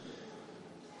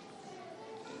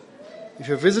If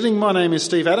you're visiting, my name is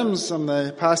Steve Adams. I'm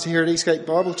the pastor here at Eastgate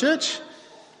Bible Church.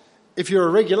 If you're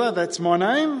a regular, that's my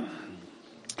name.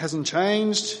 Hasn't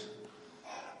changed.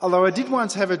 Although I did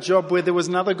once have a job where there was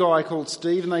another guy called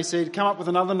Steve and they said, come up with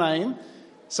another name.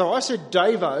 So I said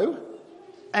Davo.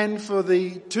 And for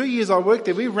the 2 years I worked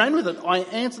there, we ran with it. I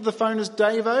answered the phone as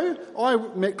Davo. I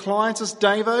met clients as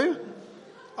Davo.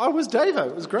 I was Davo.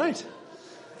 It was great.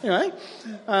 Anyway,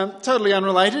 totally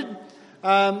unrelated.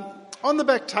 On the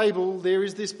back table, there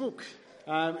is this book.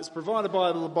 It's provided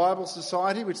by the Bible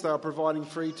Society, which they are providing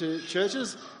free to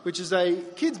churches, which is a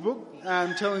kids' book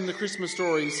telling the Christmas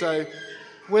story. So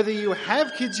whether you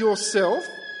have kids yourself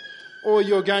or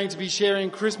you're going to be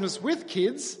sharing Christmas with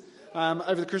kids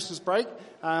over the Christmas break,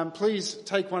 please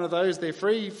take one of those. They're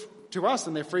free to us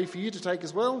and they're free for you to take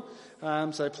as well.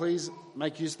 So please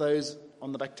make use of those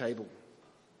on the back table.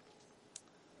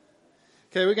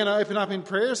 Okay, we're going to open up in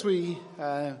prayer as we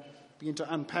begin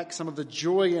to unpack some of the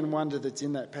joy and wonder that's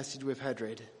in that passage we've had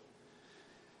read.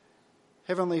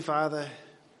 Heavenly Father,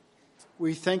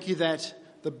 we thank you that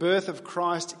the birth of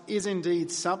Christ is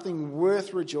indeed something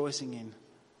worth rejoicing in.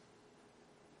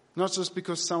 Not just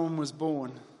because someone was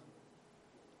born,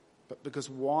 but because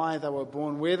why they were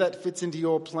born, where that fits into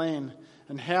your plan,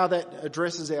 and how that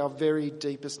addresses our very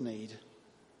deepest need.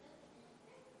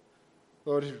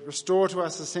 Lord, restore to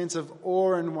us a sense of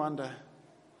awe and wonder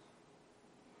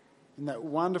in that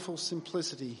wonderful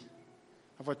simplicity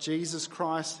of what Jesus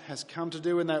Christ has come to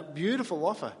do and that beautiful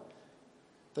offer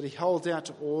that he holds out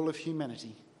to all of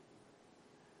humanity.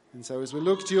 And so as we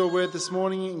look to your word this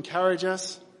morning, encourage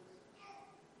us,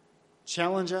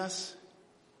 challenge us,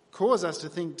 cause us to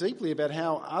think deeply about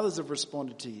how others have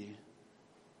responded to you.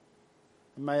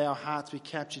 And may our hearts be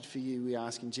captured for you, we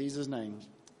ask in Jesus' name.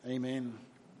 Amen.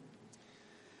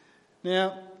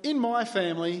 Now, in my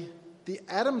family, the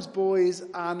Adams boys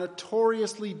are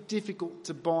notoriously difficult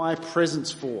to buy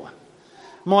presents for.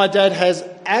 My dad has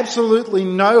absolutely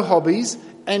no hobbies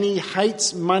and he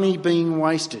hates money being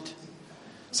wasted.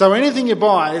 So anything you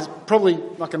buy is probably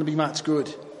not going to be much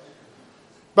good.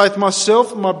 Both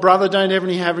myself and my brother don't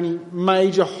have any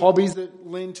major hobbies that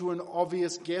lend to an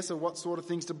obvious guess of what sort of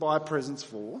things to buy presents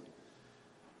for.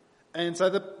 And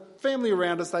so the family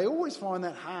around us, they always find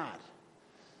that hard.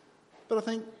 But I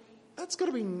think, that's got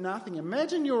to be nothing.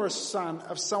 Imagine you're a son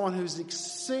of someone who's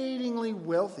exceedingly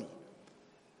wealthy.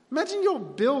 Imagine you're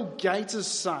Bill Gates'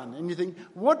 son and you think,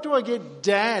 what do I get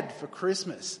Dad for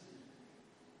Christmas?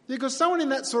 Because someone in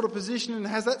that sort of position and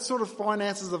has that sort of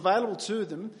finances available to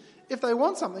them, if they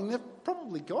want something, they've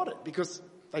probably got it because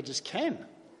they just can.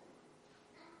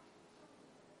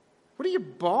 What do you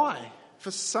buy for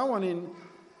someone in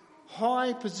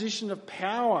high position of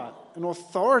power and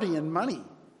authority and money?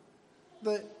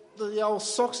 The old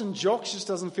socks and jocks just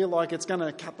doesn't feel like it's going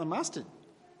to cut the mustard.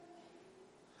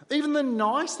 Even the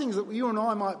nice things that you and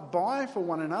I might buy for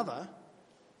one another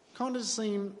kind of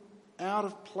seem out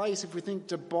of place if we think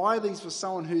to buy these for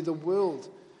someone who the world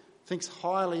thinks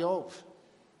highly of.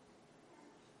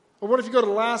 Or what if you got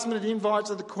a last minute invite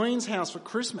to the Queen's house for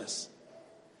Christmas?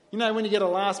 You know, when you get a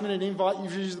last minute invite,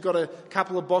 you've usually got a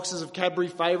couple of boxes of Cadbury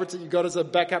favourites that you've got as a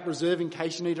backup reserve in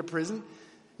case you need a present.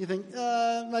 You think,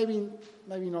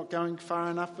 maybe not going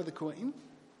far enough for the Queen.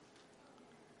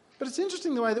 But it's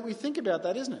interesting the way that we think about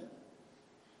that, isn't it?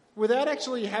 Without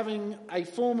actually having a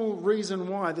formal reason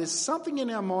why, there's something in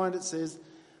our mind that says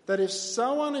that if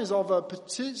someone is of a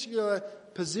particular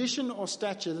position or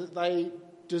stature, that they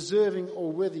deserving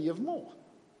or worthy of more.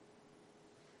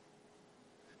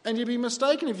 And you'd be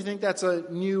mistaken if you think that's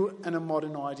a new and a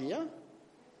modern idea.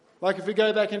 Like if we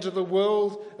go back into the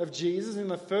world of Jesus in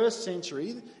the first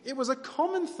century, it was a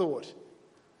common thought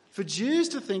for Jews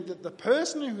to think that the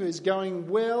person who is going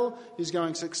well, who's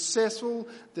going successful,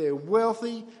 they're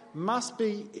wealthy, must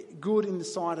be good in the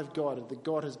sight of God, and that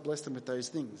God has blessed them with those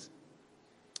things.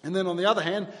 And then on the other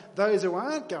hand, those who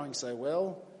aren't going so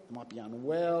well, they might be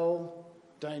unwell,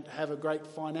 don't have a great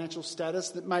financial status,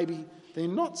 that maybe they're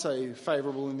not so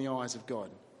favourable in the eyes of God.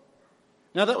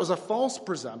 Now that was a false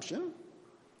presumption.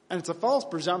 And it's a false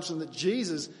presumption that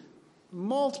Jesus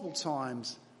multiple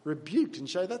times rebuked and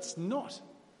showed that's not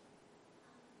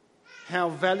how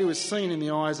value is seen in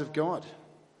the eyes of God.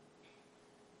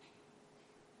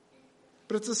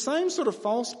 But it's the same sort of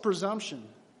false presumption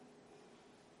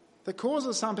that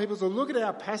causes some people to look at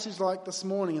our passage like this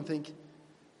morning and think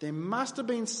there must have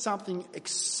been something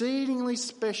exceedingly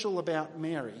special about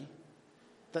Mary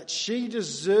that she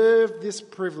deserved this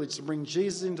privilege to bring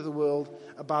Jesus into the world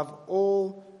above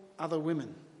all other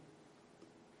women.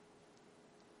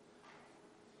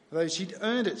 Though she'd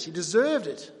earned it, she deserved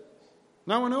it.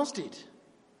 No one else did.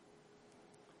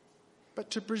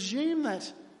 But to presume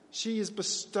that she is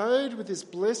bestowed with this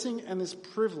blessing and this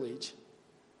privilege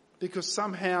because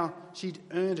somehow she'd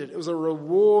earned it, it was a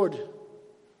reward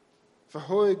for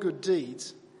her good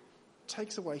deeds,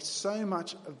 takes away so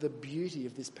much of the beauty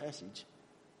of this passage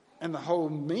and the whole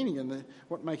meaning and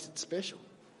what makes it special.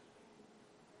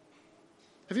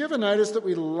 Have you ever noticed that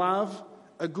we love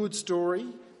a good story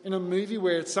in a movie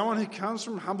where it's someone who comes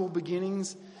from humble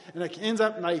beginnings and they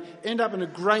end up in a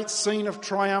great scene of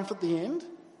triumph at the end?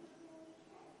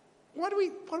 Why do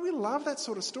we love that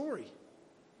sort of story?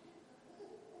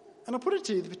 And I'll put it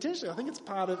to you, potentially, I think it's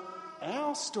part of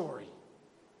our story.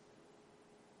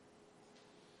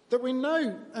 That we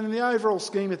know, and in the overall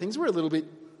scheme of things, we're a little bit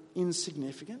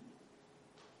insignificant.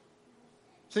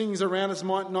 Things around us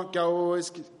might not always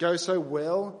go so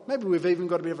well. Maybe we've even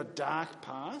got a bit of a dark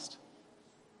past.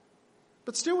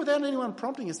 But still, without anyone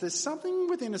prompting us, there's something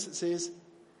within us that says,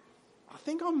 I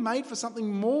think I'm made for something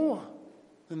more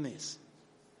than this.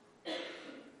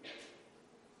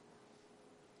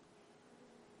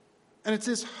 And it's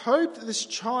this hope that this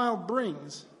child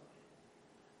brings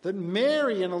that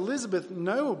Mary and Elizabeth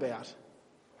know about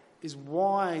is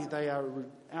why they are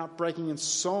outbreaking in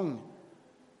song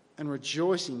and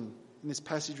rejoicing in this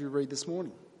passage we read this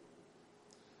morning.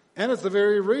 And it's the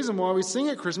very reason why we sing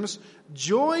at Christmas,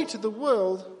 joy to the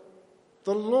world,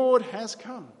 the Lord has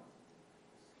come.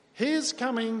 His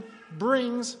coming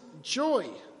brings joy.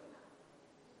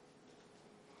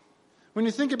 When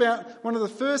you think about one of the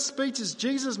first speeches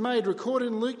Jesus made, recorded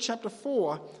in Luke chapter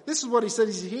 4, this is what he said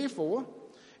he's here for.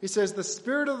 He says, the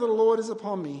Spirit of the Lord is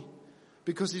upon me,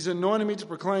 because he's anointed me to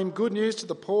proclaim good news to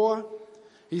the poor.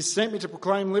 He's sent me to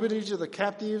proclaim liberty to the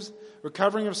captives,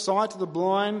 recovering of sight to the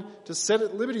blind, to set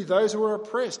at liberty those who are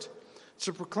oppressed,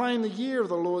 to proclaim the year of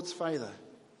the Lord's favour.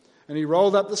 And he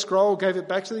rolled up the scroll, gave it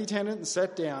back to the attendant and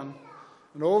sat down.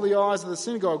 And all the eyes of the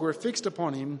synagogue were fixed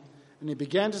upon him. And he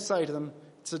began to say to them,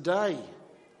 today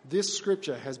this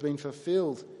scripture has been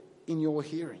fulfilled in your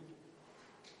hearing.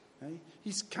 Okay?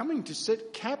 He's coming to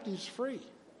set captives free.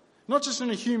 Not just in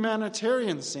a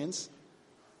humanitarian sense,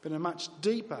 but in a much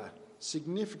deeper,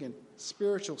 significant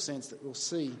spiritual sense that we'll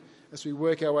see as we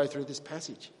work our way through this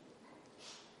passage.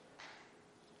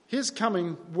 His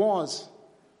coming was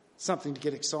something to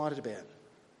get excited about.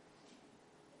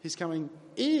 His coming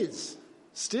is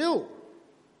still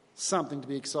something to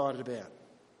be excited about.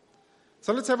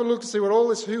 So let's have a look to see what all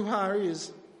this hoo-ha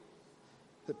is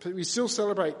that we still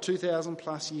celebrate 2,000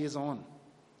 plus years on.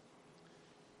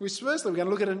 Firstly, we're going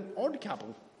to look at an odd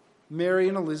couple, Mary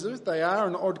and Elizabeth. They are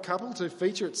an odd couple to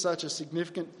feature at such a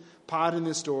significant part in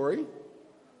this story.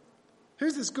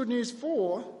 Who's this good news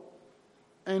for,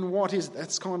 and what is it?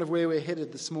 That's kind of where we're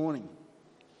headed this morning.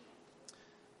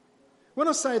 When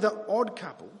I say the odd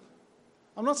couple,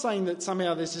 I'm not saying that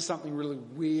somehow there's just something really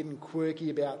weird and quirky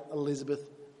about Elizabeth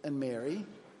and Mary,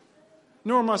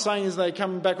 nor am I saying as they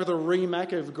come back with a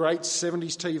remake of a great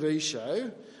 70s TV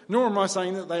show, nor am I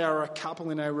saying that they are a couple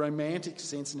in a romantic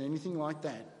sense and anything like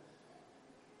that.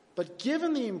 But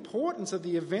given the importance of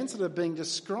the events that are being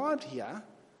described here,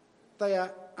 they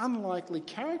are unlikely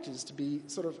characters to be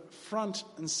sort of front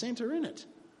and centre in it.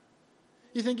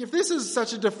 You think if this is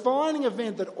such a defining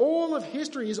event that all of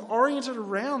history is oriented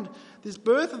around this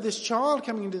birth of this child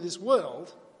coming into this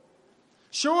world,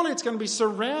 surely it's going to be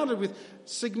surrounded with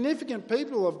significant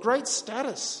people of great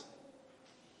status.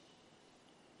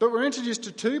 But we're introduced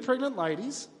to two pregnant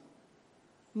ladies.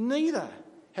 Neither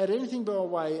had anything by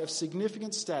way of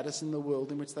significant status in the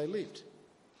world in which they lived.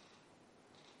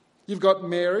 You've got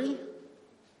Mary,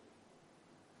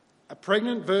 a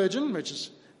pregnant virgin, which is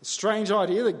a strange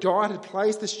idea that God had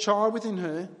placed this child within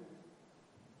her,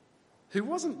 who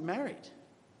wasn't married.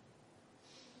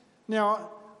 Now,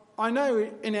 I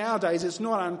know in our days it's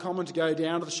not uncommon to go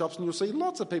down to the shops and you'll see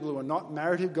lots of people who are not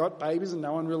married who've got babies and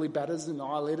no one really batters an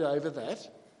eyelid over that.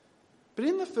 But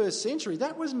in the first century,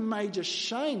 that was major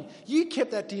shame. You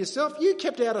kept that to yourself. You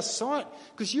kept out of sight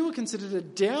because you were considered a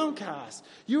downcast.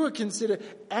 You were considered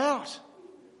out.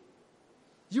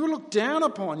 You were looked down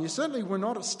upon. You certainly were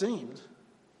not esteemed.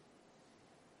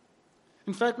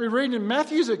 In fact, we read in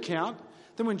Matthew's account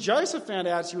that when Joseph found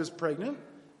out she was pregnant,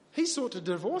 he sought to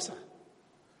divorce her.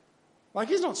 Like,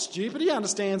 he's not stupid. He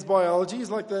understands biology. He's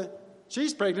like,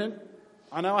 she's pregnant.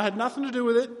 I know I had nothing to do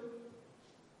with it.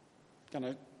 Going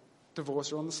to divorce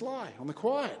her on the sly, on the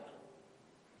quiet.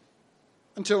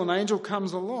 Until an angel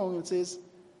comes along and says,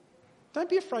 don't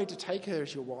be afraid to take her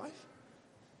as your wife.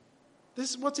 This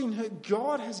is what's in her.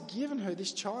 God has given her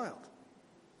this child.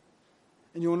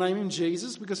 And you'll name him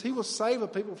Jesus because he will save a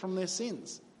people from their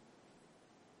sins.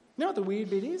 You know what the weird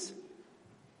bit is?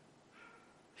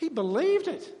 He believed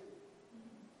it.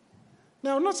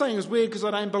 Now, I'm not saying it was weird because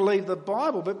I don't believe the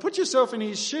Bible, but put yourself in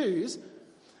his shoes.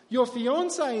 Your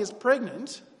fiancée is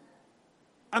pregnant.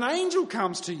 An angel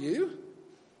comes to you.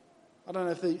 I don't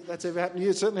know if that's ever happened to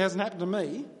you. It certainly hasn't happened to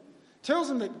me. Tells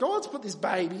him that God's put this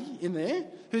baby in there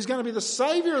who's going to be the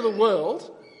saviour of the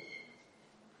world.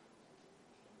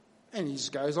 And he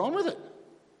just goes on with it.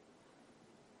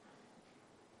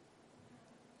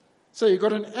 So you've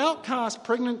got an outcast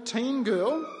pregnant teen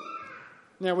girl.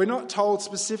 Now, we're not told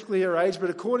specifically her age, but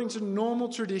according to normal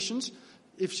traditions,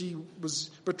 if she was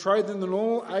betrothed in the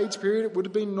normal age period, it would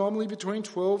have been normally between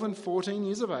 12 and 14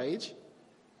 years of age,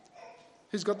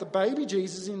 who's got the baby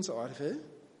Jesus inside of her.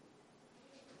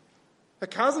 Her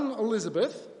cousin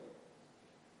Elizabeth,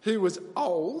 who was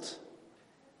old.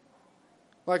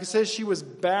 Like it says, she was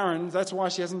barren. That's why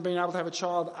she hasn't been able to have a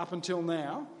child up until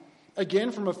now.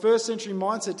 Again, from a first century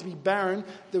mindset, to be barren,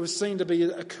 there was seen to be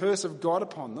a curse of God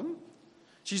upon them.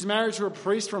 She's married to a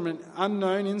priest from an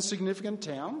unknown, insignificant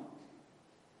town.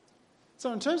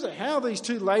 So in terms of how these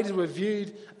two ladies were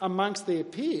viewed amongst their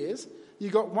peers, you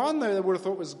got one though they would have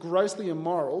thought was grossly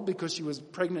immoral because she was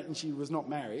pregnant and she was not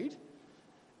married,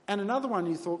 and another one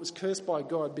you thought was cursed by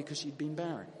God because she'd been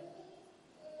barren.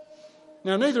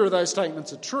 Now, neither of those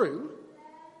statements are true,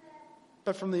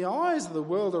 but from the eyes of the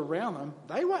world around them,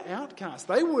 they were outcasts.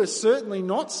 They were certainly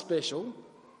not special.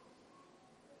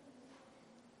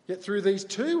 Yet through these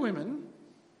two women,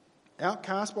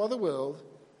 outcast by the world,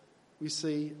 we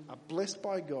see are blessed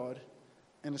by God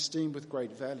and esteemed with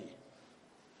great value.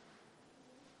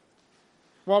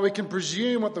 While we can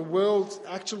presume what the world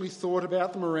actually thought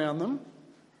about them around them,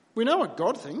 we know what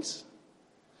God thinks.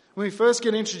 When we first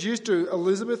get introduced to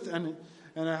Elizabeth and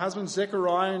her husband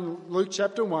Zechariah in Luke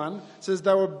chapter 1, it says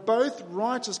they were both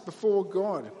righteous before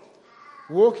God,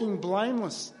 walking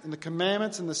blameless in the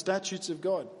commandments and the statutes of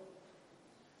God.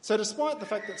 So despite the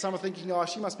fact that some are thinking, oh,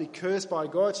 she must be cursed by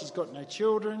God, she's got no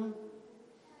children.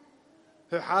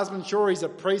 Her husband, sure, he's a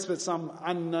priest, but some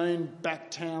unknown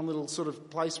back town little sort of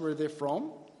place where they're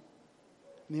from.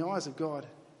 In the eyes of God,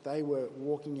 they were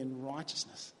walking in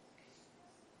righteousness.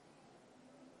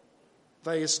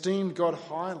 They esteemed God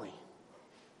highly.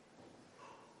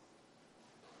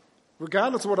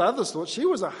 Regardless of what others thought, she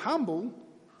was a humble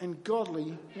and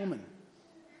godly woman.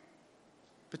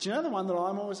 But you know the one that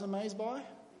I'm always amazed by?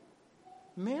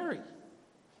 Mary.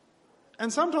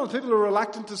 And sometimes people are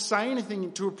reluctant to say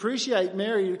anything to appreciate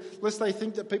Mary, lest they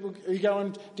think that people are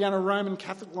going down a Roman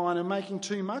Catholic line and making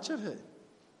too much of her.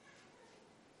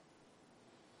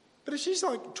 But if she's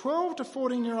like 12 to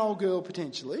 14-year-old girl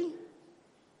potentially,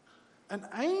 an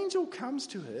angel comes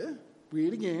to her,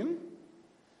 weird again,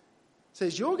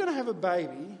 says, you're going to have a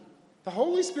baby. The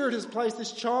Holy Spirit has placed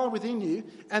this child within you,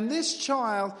 and this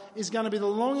child is going to be the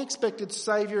long-expected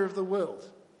saviour of the world.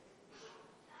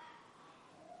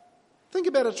 Think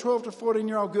about a 12 to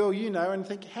 14-year-old girl you know and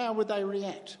think, how would they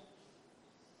react?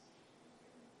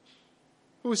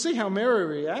 Well, we see how Mary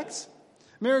reacts.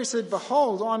 Mary said,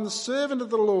 behold, I'm the servant of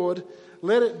the Lord.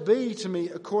 Let it be to me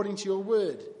according to your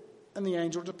word. And the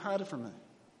angel departed from her.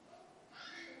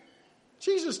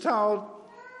 She's just told,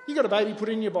 you got a baby put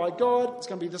in you by God. It's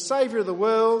going to be the saviour of the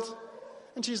world.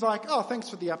 And she's like, oh, thanks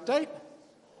for the update.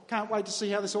 Can't wait to see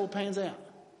how this all pans out.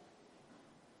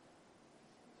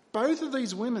 Both of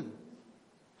these women,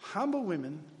 humble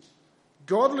women,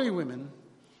 godly women,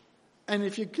 and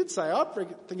if you could say, I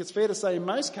think it's fair to say in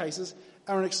most cases,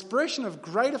 are an expression of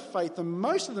greater faith than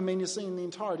most of the men you see in the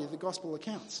entirety of the gospel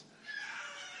accounts.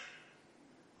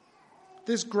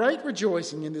 There's great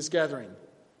rejoicing in this gathering.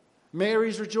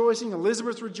 Mary's rejoicing,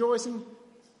 Elizabeth's rejoicing,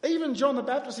 even John the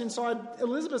Baptist inside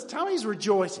Elizabeth's tummy is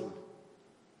rejoicing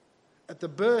at the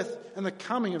birth and the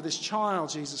coming of this child,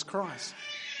 Jesus Christ.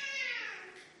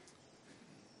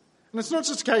 And it's not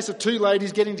just a case of two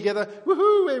ladies getting together,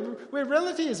 woohoo, we're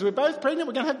relatives, we're both pregnant,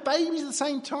 we're going to have babies at the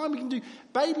same time, we can do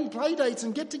baby play dates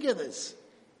and get-togethers.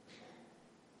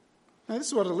 Now this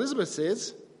is what Elizabeth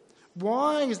says.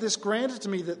 Why is this granted to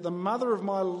me that the mother of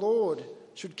my Lord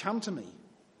should come to me?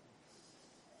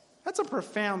 That's a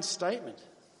profound statement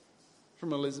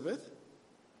from Elizabeth.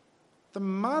 The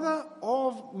mother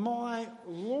of my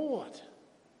Lord.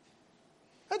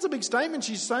 That's a big statement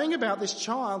she's saying about this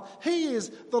child. He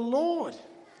is the Lord.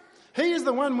 He is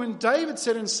the one when David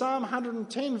said in Psalm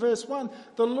 110 verse 1,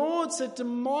 the Lord said to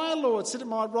my Lord, sit at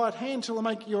my right hand till I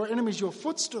make your enemies your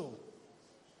footstool.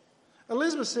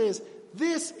 Elizabeth says,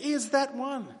 this is that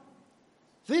one.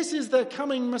 This is the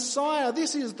coming Messiah.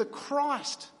 This is the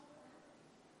Christ.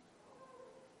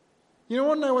 You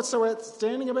want to know what's so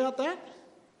outstanding about that?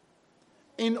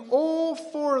 In all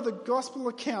four of the gospel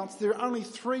accounts, there are only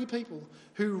three people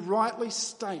who rightly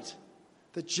state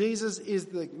that Jesus is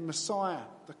the Messiah,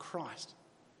 the Christ.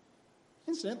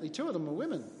 Incidentally, 2 of them were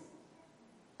women.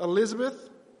 Elizabeth,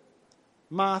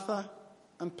 Martha,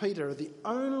 and Peter are the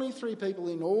only 3 people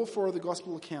in all 4 of the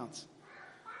gospel accounts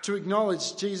to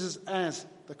acknowledge Jesus as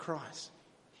the Christ.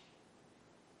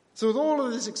 So with all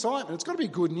of this excitement, it's got to be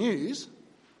good news.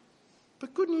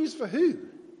 But good news for who?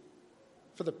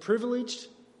 For the privileged?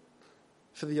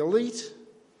 For the elite?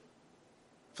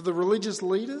 For the religious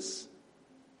leaders?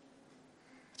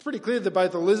 It's pretty clear that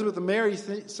both Elizabeth and Mary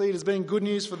see it as being good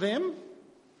news for them.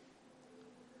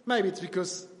 Maybe it's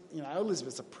because,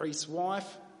 Elizabeth's a priest's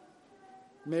wife.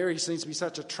 Mary seems to be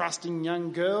such a trusting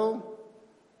young girl.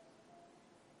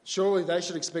 Surely they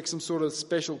should expect some sort of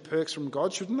special perks from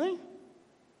God, shouldn't they?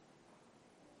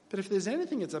 But if there's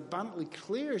anything that's abundantly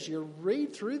clear as you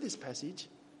read through this passage,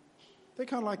 they're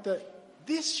kind of like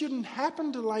this shouldn't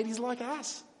happen to ladies like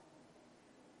us.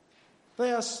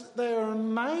 They are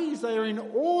amazed, they are in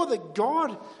awe that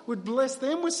God would bless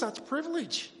them with such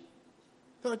privilege.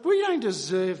 They're like, we don't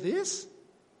deserve this.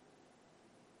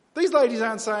 These ladies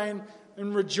aren't saying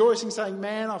and rejoicing, saying,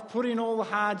 man, I've put in all the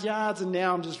hard yards and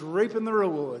now I'm just reaping the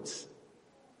rewards.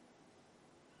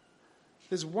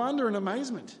 There's wonder and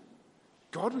amazement.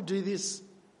 God would do this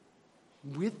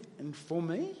with and for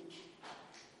me?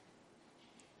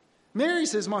 Mary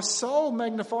says, my soul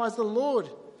magnifies the Lord,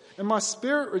 and my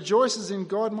spirit rejoices in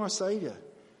God my Saviour.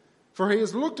 For he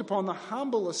has looked upon the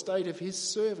humble estate of his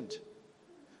servant.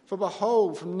 For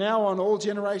behold, from now on all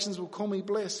generations will call me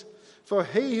blessed. For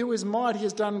he who is mighty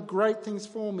has done great things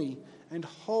for me, and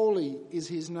holy is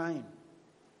his name.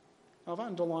 I've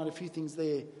underlined a few things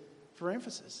there for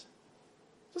emphasis.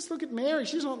 Just look at Mary.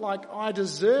 She's not like, I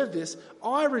deserve this.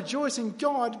 I rejoice in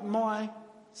God, my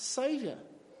Saviour.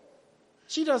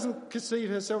 She doesn't conceive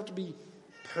herself to be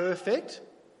perfect.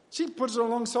 She puts it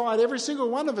alongside every single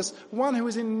one of us, one who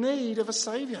is in need of a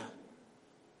Saviour.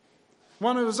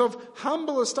 One who is of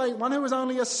humble estate, one who is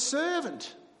only a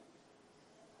servant.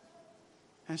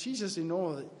 And she's just in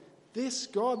awe that this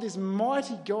God, this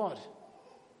mighty God,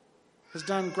 has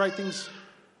done great things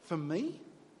for me.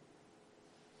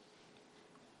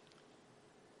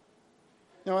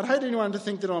 Now, I'd hate anyone to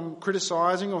think that I'm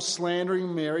criticising or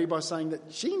slandering Mary by saying that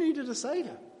she needed a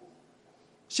saviour.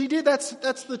 She did.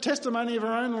 That's the testimony of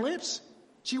her own lips.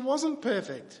 She wasn't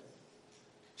perfect.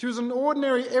 She was an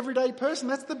ordinary, everyday person.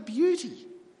 That's the beauty.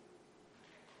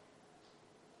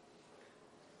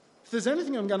 If there's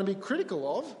anything I'm going to be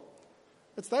critical of,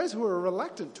 it's those who are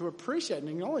reluctant to appreciate and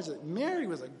acknowledge that Mary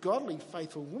was a godly,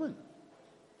 faithful woman.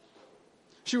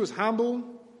 She was humble,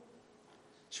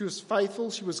 she was faithful,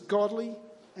 she was godly,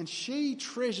 and she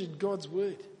treasured God's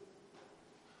word.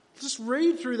 Just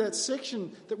read through that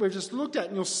section that we've just looked at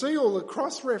and you'll see all the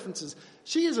cross references.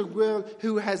 She is a girl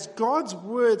who has God's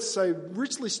word so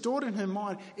richly stored in her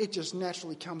mind, it just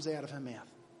naturally comes out of her mouth.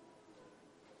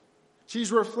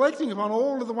 She's reflecting upon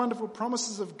all of the wonderful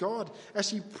promises of God as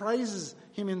she praises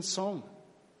him in song.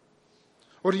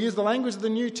 Or to use the language of the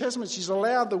New Testament, she's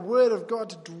allowed the word of God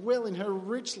to dwell in her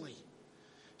richly,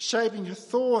 shaping her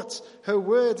thoughts, her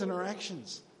words and her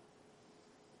actions.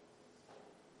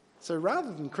 So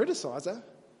rather than criticise her,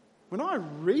 when I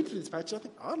read through this passage, I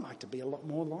think I'd like to be a lot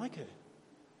more like her.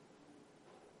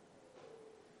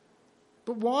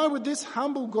 But why would this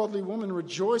humble, godly woman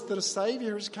rejoice that a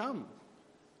Saviour has come?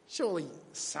 Surely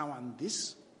someone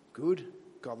this good,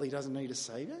 godly, doesn't need a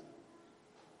Saviour.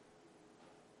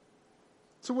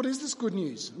 So what is this good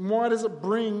news? And why does it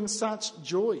bring such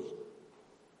joy?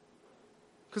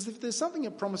 Because if there's something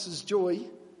that promises joy,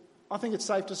 I think it's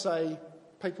safe to say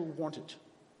people want it.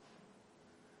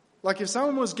 Like if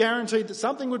someone was guaranteed that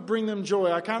something would bring them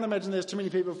joy, I can't imagine there's too many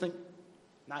people who think,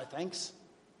 no thanks,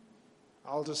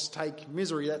 I'll just take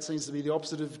misery. That seems to be the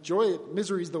opposite of joy.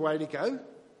 Misery is the way to go.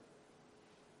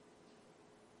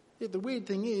 Yet the weird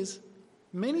thing is,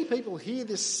 many people hear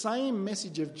this same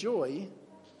message of joy,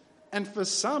 and for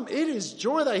some it is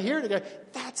joy. They hear it and go,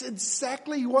 that's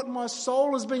exactly what my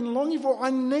soul has been longing for. I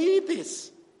need this.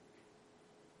 And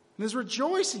there's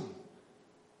rejoicing.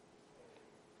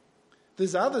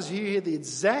 There's others who hear the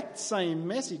exact same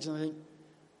message and they think,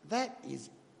 that is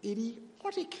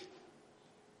idiotic.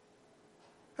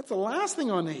 That's the last thing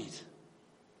I need.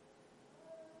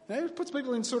 You know, it puts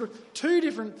people in sort of two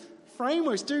different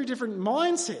frameworks, two different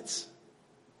mindsets.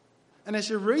 And as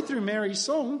you read through Mary's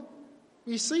song,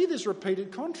 you see this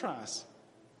repeated contrast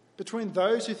between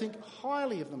those who think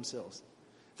highly of themselves,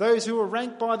 those who are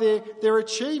ranked by their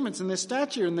achievements and their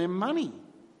stature and their money.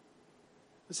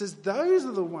 It says those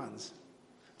are the ones,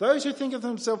 those who think of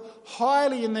themselves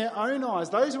highly in their own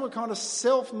eyes, those who are kind of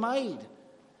self-made,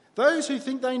 Those who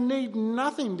think they need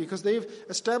nothing because they've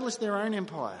established their own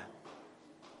empire.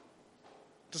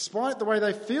 Despite the way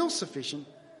they feel sufficient,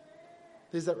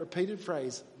 there's that repeated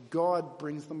phrase, God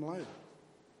brings them low.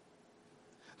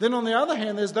 Then on the other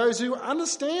hand, there's those who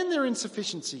understand their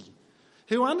insufficiency,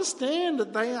 who understand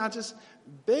that they are just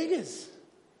beggars,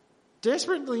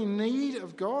 desperately in need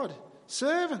of God,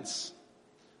 servants,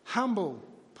 humble,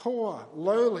 poor,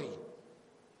 lowly.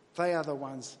 They are the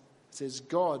ones, it says,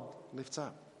 God lifts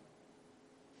up.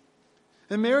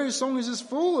 And Mary's song is just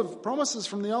full of promises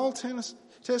from the Old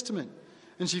Testament.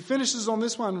 And she finishes on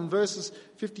this one in verses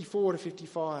 54 to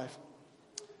 55,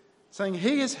 saying,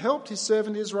 He has helped his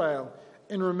servant Israel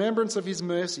in remembrance of his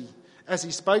mercy, as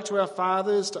he spoke to our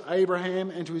fathers, to Abraham,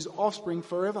 and to his offspring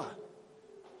forever.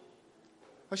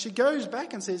 Well, she goes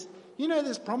back and says, you know,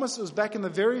 there's promises back in the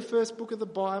very first book of the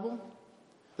Bible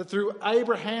that through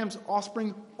Abraham's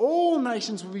offspring, all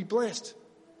nations will be blessed.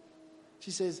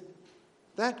 She says,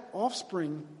 that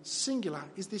offspring, singular,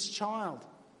 is this child,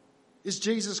 is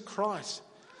Jesus Christ.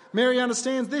 Mary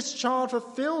understands this child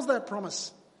fulfills that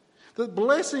promise. That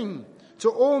blessing to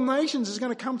all nations is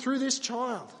going to come through this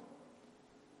child.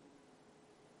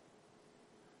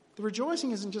 The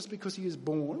rejoicing isn't just because he is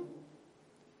born.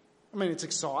 I mean, it's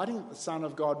exciting that the Son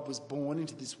of God was born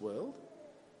into this world.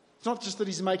 It's not just that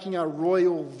he's making a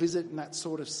royal visit in that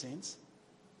sort of sense,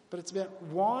 but it's about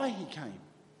why he came.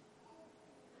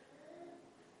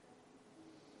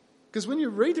 Because when you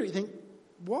read it, you think,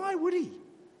 why would he?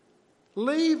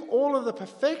 Leave all of the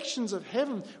perfections of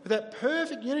heaven with that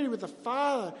perfect unity with the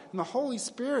Father and the Holy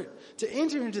Spirit to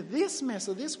enter into this mess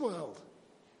of this world.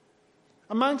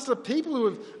 Amongst the people who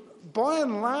have, by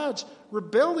and large,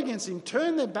 rebelled against him,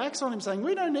 turned their backs on him, saying,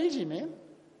 we don't need you, man.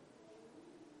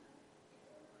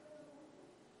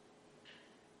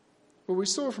 Well, we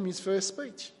saw from his first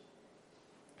speech,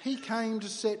 he came to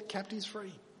set captives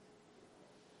free.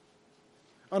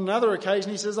 On another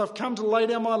occasion, he says, I've come to lay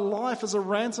down my life as a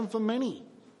ransom for many.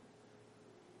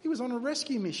 He was on a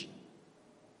rescue mission.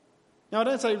 Now, I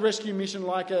don't say rescue mission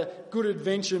like a good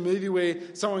adventure movie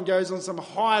where someone goes on some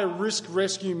high-risk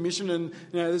rescue mission and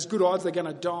there's good odds they're going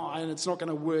to die and it's not going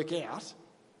to work out.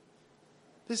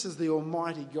 This is the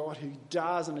Almighty God who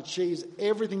does and achieves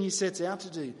everything he sets out to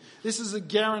do. This is a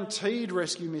guaranteed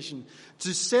rescue mission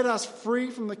to set us free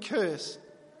from the curse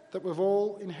that we've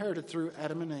all inherited through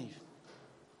Adam and Eve.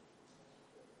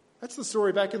 That's the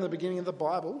story back in the beginning of the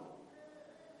Bible.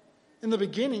 In the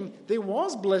beginning, there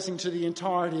was blessing to the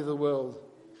entirety of the world.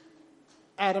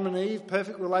 Adam and Eve,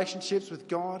 perfect relationships with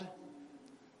God,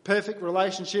 perfect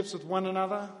relationships with one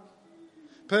another,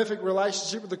 perfect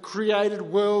relationship with the created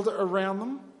world around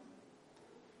them.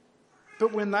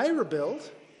 But when they rebelled,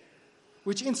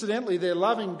 which incidentally their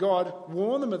loving God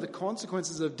warned them of the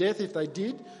consequences of death if they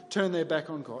did turn their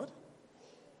back on God,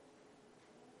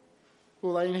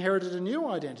 well, they inherited a new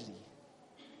identity.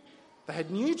 They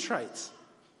had new traits.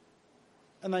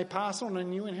 And they passed on a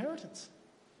new inheritance.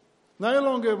 No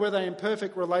longer were they in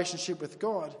perfect relationship with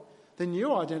God. Their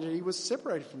new identity was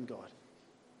separated from God.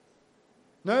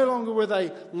 No longer were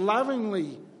they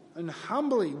lovingly and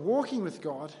humbly walking with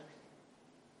God.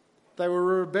 They were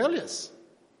rebellious,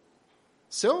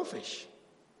 selfish.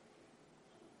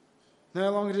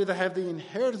 No longer did they have the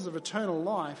inheritance of eternal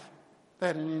life. They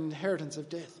had an inheritance of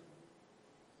death.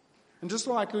 And just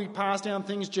like we pass down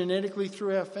things genetically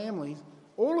through our family,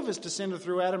 all of us descended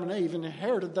through Adam and Eve and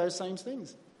inherited those same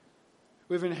things.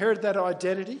 We've inherited that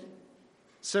identity,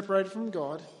 separated from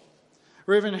God.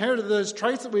 We've inherited those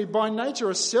traits that we by nature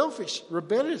are selfish,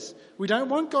 rebellious. We don't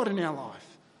want God in our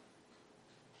life.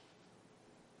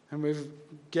 And we've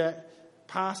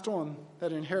passed on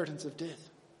that inheritance of death.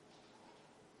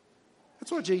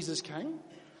 That's why Jesus came.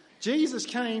 Jesus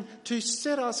came to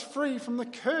set us free from the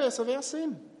curse of our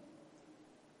sin.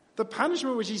 The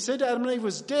punishment which he said to Adam and Eve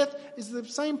was death is the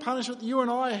same punishment that you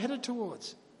and I are headed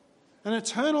towards. An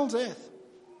eternal death.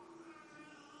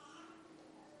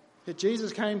 Yet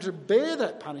Jesus came to bear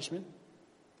that punishment.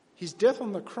 His death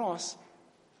on the cross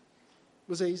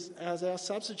was as our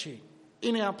substitute,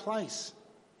 in our place.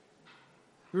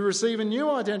 We receive a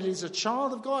new identity as a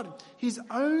child of God, his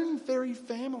own very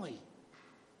family.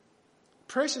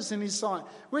 Precious in his sight.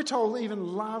 We're told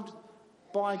even loved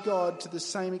by God to the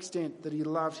same extent that he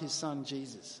loved his son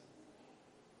Jesus.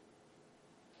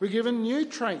 We're given new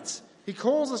traits. He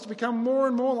calls us to become more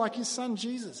and more like his son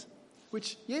Jesus,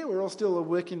 which, we're all still a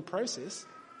work in process,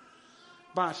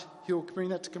 but he'll bring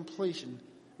that to completion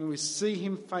when we see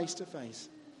him face to face.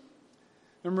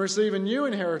 And we receive a new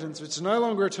inheritance, which is no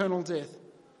longer eternal death,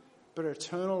 but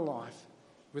eternal life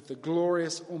with the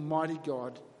glorious Almighty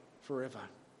God forever.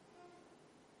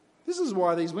 This is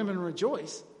why these women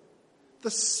rejoice.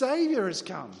 The Saviour has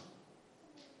come.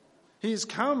 He has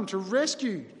come to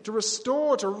rescue, to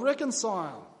restore, to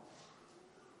reconcile,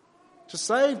 to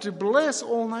save, to bless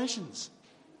all nations.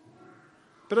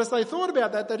 But as they thought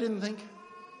about that, they didn't think,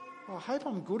 well, I hope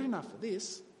I'm good enough for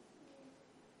this.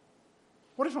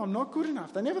 What if I'm not good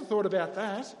enough? They never thought about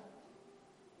that.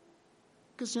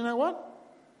 Because you know what?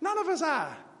 None of us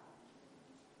are.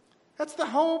 That's the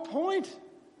whole point.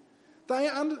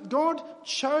 God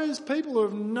chose people who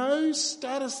have no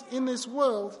status in this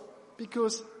world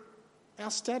because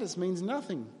our status means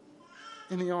nothing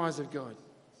in the eyes of God.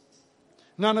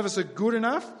 None of us are good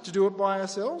enough to do it by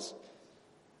ourselves.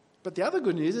 But the other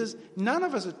good news is none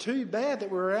of us are too bad that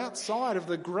we're outside of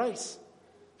the grace,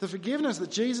 the forgiveness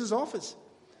that Jesus offers.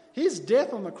 His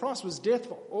death on the cross was death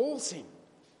for all sin.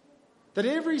 That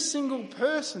every single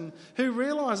person who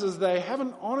realises they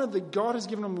haven't honoured that God has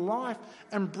given them life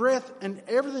and breath and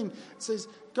everything says,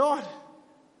 God,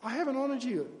 I haven't honoured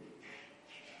you.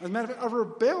 As a matter of fact, I've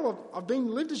rebelled. I've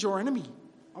been lived as your enemy.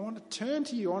 I want to turn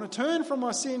to you. I want to turn from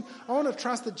my sin. I want to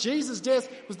trust that Jesus' death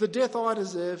was the death I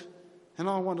deserve. And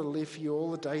I want to live for you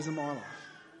all the days of my life.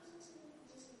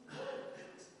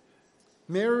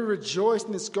 Mary rejoiced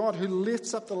in this God who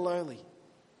lifts up the lowly.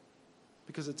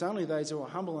 Because it's only those who are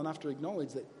humble enough to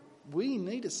acknowledge that we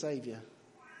need a Saviour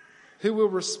who will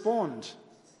respond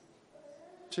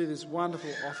to this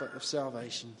wonderful offer of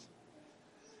salvation.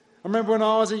 I remember when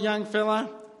I was a young fella,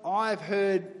 I've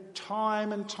heard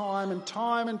time and time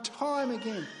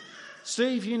again,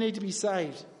 Steve, you need to be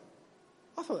saved.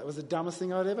 I thought that was the dumbest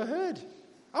thing I'd ever heard.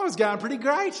 I was going pretty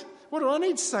great. What do I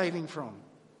need saving from?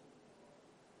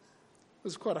 It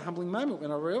was quite a humbling moment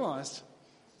when I realised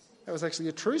that was actually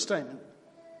a true statement.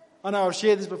 I know I've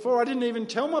shared this before. I didn't even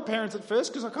tell my parents at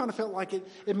first because I kind of felt like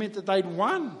it meant that they'd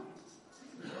won.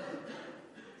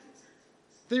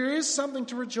 There is something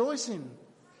to rejoice in.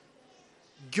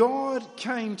 God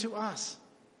came to us.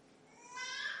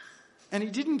 And he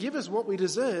didn't give us what we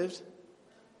deserved.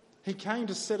 He came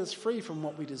to set us free from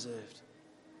what we deserved.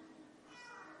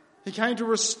 He came to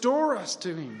restore us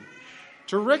to him,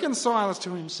 to reconcile us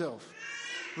to himself.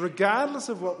 Regardless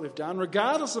of what we've done,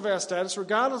 regardless of our status,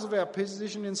 regardless of our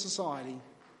position in society.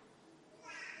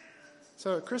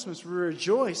 So at Christmas we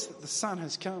rejoice that the Son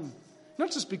has come.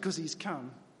 Not just because he's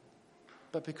come,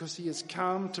 but because he has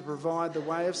come to provide the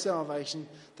way of salvation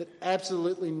that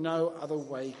absolutely no other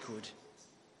way could.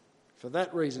 For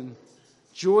that reason,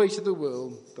 joy to the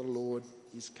world, the Lord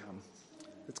is come.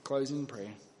 Let's close in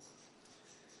prayer.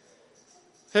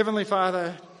 Heavenly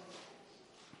Father,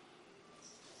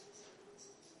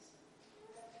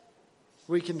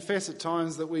 we confess at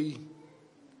times that we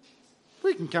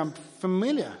can come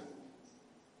familiar,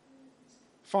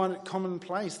 find it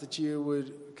commonplace that you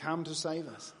would come to save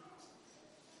us.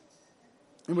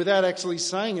 And without actually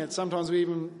saying it, sometimes we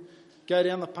even go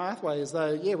down the pathway as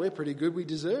though, yeah, we're pretty good, we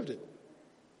deserved it.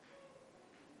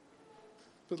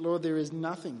 But Lord, there is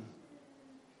nothing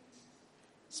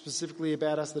specifically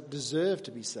about us that deserve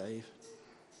to be saved.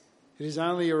 It is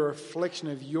only a reflection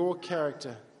of your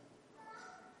character,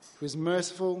 who is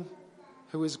merciful,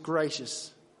 who is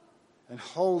gracious, and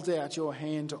holds out your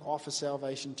hand to offer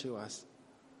salvation to us.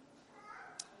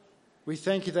 We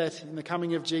thank you that in the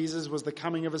coming of Jesus was the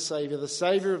coming of a Saviour, the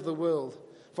Saviour of the world,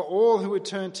 for all who would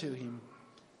turn to him.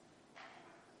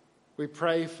 We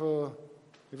pray for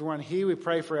everyone here, we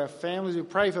pray for our families, we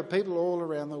pray for people all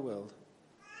around the world,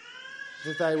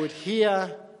 that they would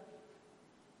hear,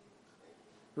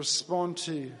 respond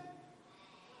to,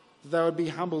 that they would be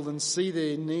humbled and see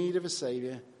their need of a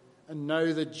Saviour and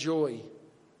know the joy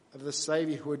of the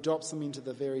Saviour who adopts them into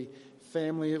the very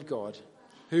family of God,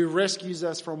 who rescues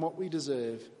us from what we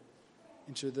deserve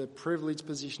into the privileged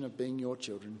position of being your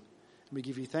children. And we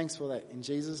give you thanks for that. In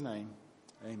Jesus' name,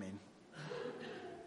 amen.